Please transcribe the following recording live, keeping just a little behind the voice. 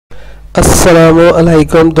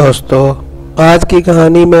अस्सलामुअलैकुम दोस्तों, आज की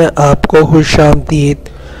कहानी में आपको खुशामदीद।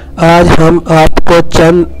 आज हम आपको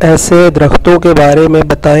चंद ऐसे दरख्तों के बारे में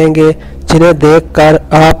बताएंगे जिन्हें देखकर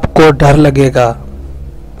आपको डर लगेगा।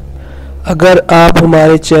 अगर आप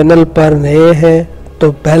हमारे चैनल पर नए हैं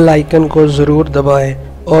तो बेल आइकन को ज़रूर दबाएं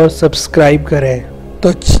और सब्सक्राइब करें।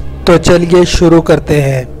 तो चलिए शुरू करते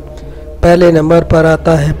हैं। पहले नंबर पर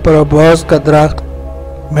आता है प्रोबोस का दरख्त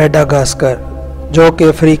मेडागास्कर, जो कि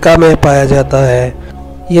अफ्रीका में पाया जाता है।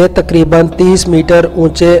 यह तकरीबन 30 मीटर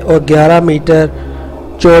ऊंचे और 11 मीटर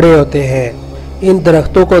चौड़े होते हैं। इन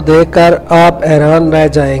दरख्तों को देखकर आप हैरान रह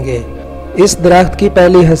जाएंगे। इस दरख्त की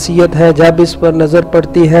पहली हैसियत है, जब इस पर नज़र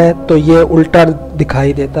पड़ती है तो ये उल्टा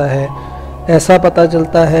दिखाई देता है। ऐसा पता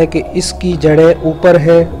चलता है कि इसकी जड़ें ऊपर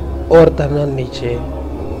है और तना नीचे।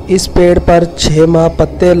 इस पेड़ पर 6 माह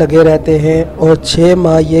पत्ते लगे रहते हैं और 6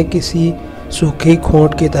 माह ये किसी सूखी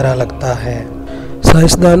खोंट की तरह लगता है।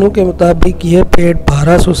 साइंसदानों के मुताबिक ये पेड़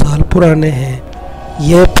 1200 साल पुराने हैं।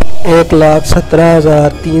 ये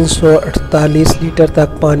 1,17,348 लीटर तक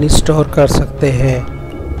पानी स्टोर कर सकते हैं।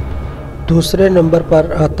 दूसरे नंबर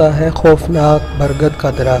पर आता है खौफनाक बरगद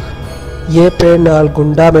का दरख्त। ये पेड़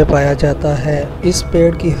नालगुंडा में पाया जाता है। इस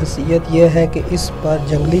पेड़ की खासियत यह है कि इस पर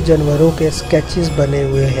जंगली जानवरों के स्केचेस बने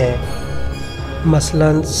हुए हैं,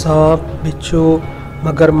 मसलन सांप, बिच्छू,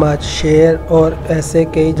 मगरमच्छ, शेर और ऐसे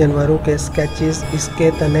कई जानवरों के स्केचेस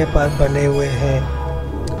इसके तने पर बने हुए हैं।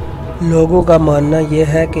 लोगों का मानना यह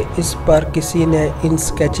है कि इस पर किसी ने इन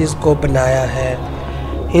स्केचेस को बनाया है।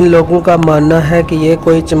 इन लोगों का मानना है कि ये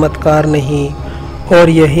कोई चमत्कार नहीं, और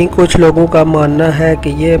यही कुछ लोगों का मानना है कि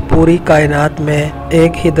ये पूरी कायनात में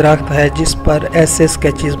एक ही दरख्त है जिस पर ऐसे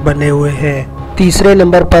स्केचेस बने हुए हैं। तीसरे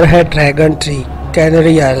नंबर पर है ड्रैगन ट्री,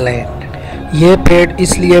 कैनरी आइलैंड। ये पेड़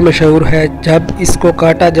इसलिए मशहूर है, जब इसको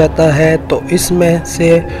काटा जाता है तो इसमें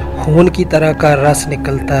से खून की तरह का रस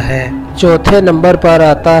निकलता है। चौथे नंबर पर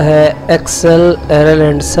आता है एक्सेल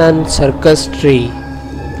एरलेंडसन सर्कस ट्री।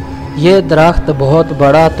 ये दरख्त बहुत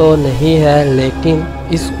बड़ा तो नहीं है, लेकिन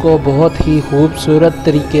इसको बहुत ही खूबसूरत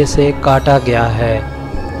तरीके से काटा गया है,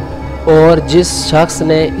 और जिस शख्स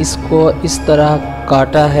ने इसको इस तरह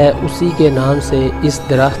काटा है उसी के नाम से इस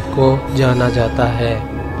दरख्त को जाना जाता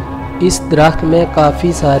है। इस दरख्त में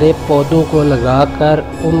काफ़ी सारे पौधों को लगाकर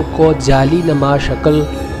उनको जाली नमा शक्ल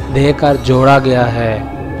देकर जोड़ा गया है।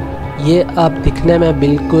 ये अब दिखने में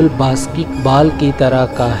बिल्कुल बास्केटबॉल की तरह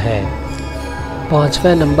का है।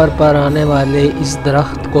 पाँचवें नंबर पर आने वाले इस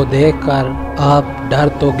दरख्त को देखकर आप डर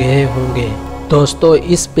तो गए होंगे। दोस्तों,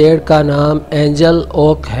 इस पेड़ का नाम एंजल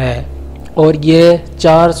ओक है और ये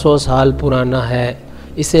 400 साल पुराना है।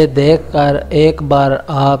 इसे देखकर एक बार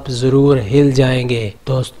आप ज़रूर हिल जाएंगे।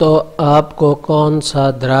 दोस्तों, आपको कौन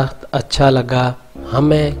सा दरख्त अच्छा लगा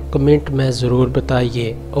हमें कमेंट में ज़रूर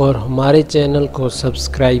बताइए और हमारे चैनल को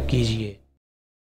सब्सक्राइब कीजिए।